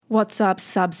What's up,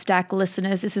 Substack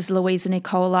listeners? This is Louisa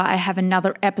Nicola. I have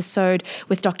another episode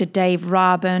with Dr. Dave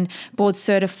Rabin,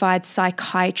 board-certified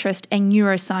psychiatrist and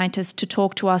neuroscientist, to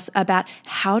talk to us about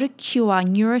how to cure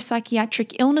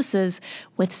neuropsychiatric illnesses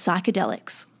with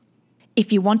psychedelics.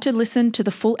 If you want to listen to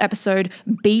the full episode,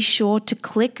 be sure to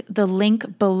click the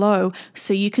link below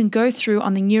so you can go through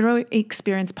on the Neuro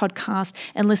Experience podcast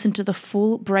and listen to the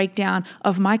full breakdown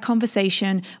of my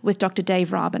conversation with Dr.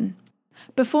 Dave Rabin.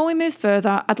 Before we move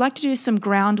further, I'd like to do some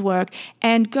groundwork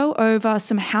and go over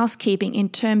some housekeeping in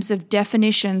terms of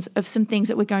definitions of some things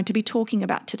that we're going to be talking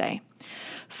about today.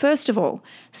 First of all,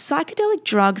 psychedelic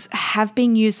drugs have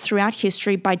been used throughout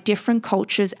history by different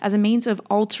cultures as a means of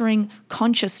altering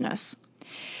consciousness.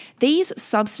 These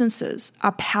substances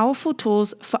are powerful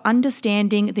tools for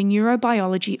understanding the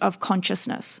neurobiology of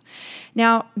consciousness.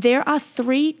 Now, there are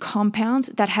 3 compounds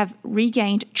that have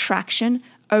regained traction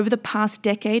over the past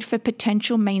decade for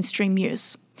potential mainstream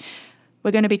use.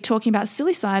 We're going to be talking about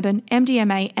psilocybin,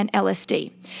 MDMA, and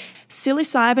LSD.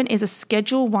 Psilocybin is a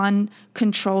Schedule I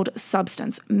controlled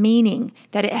substance, meaning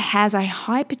that it has a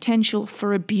high potential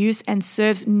for abuse and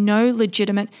serves no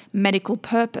legitimate medical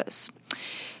purpose.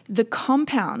 The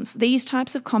compounds, these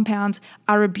types of compounds,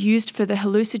 are abused for the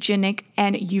hallucinogenic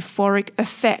and euphoric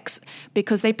effects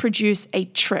because they produce a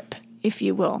trip, if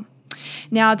you will.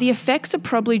 Now, the effects are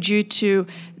probably due to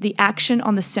the action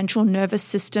on the central nervous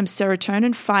system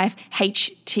serotonin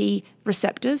 5-HT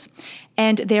receptors,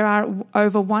 and there are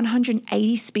over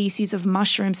 180 species of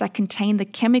mushrooms that contain the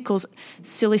chemicals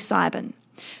psilocybin.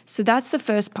 So that's the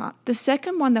first part. The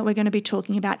second one that we're going to be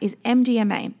talking about is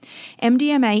MDMA.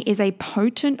 MDMA is a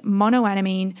potent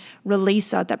monoamine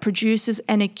releaser that produces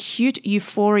an acute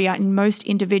euphoria in most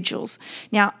individuals.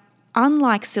 Now,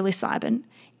 unlike psilocybin,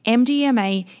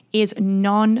 MDMA is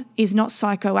not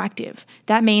psychoactive.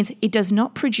 That means it does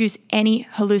not produce any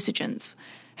hallucinations.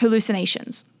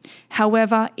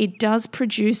 However, it does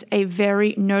produce a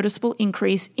very noticeable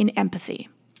increase in empathy.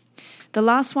 The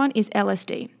last one is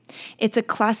LSD. It's a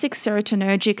classic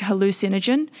serotonergic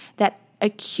hallucinogen that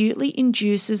acutely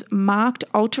induces marked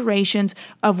alterations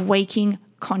of waking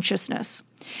consciousness.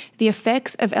 The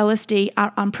effects of LSD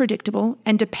are unpredictable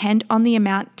and depend on the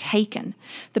amount taken,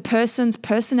 the person's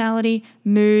personality,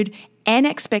 mood, and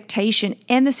expectation,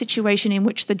 and the situation in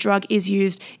which the drug is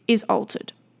used is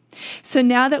altered. So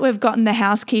now that we've gotten the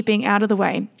housekeeping out of the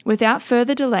way, without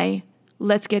further delay,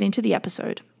 let's get into the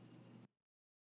episode.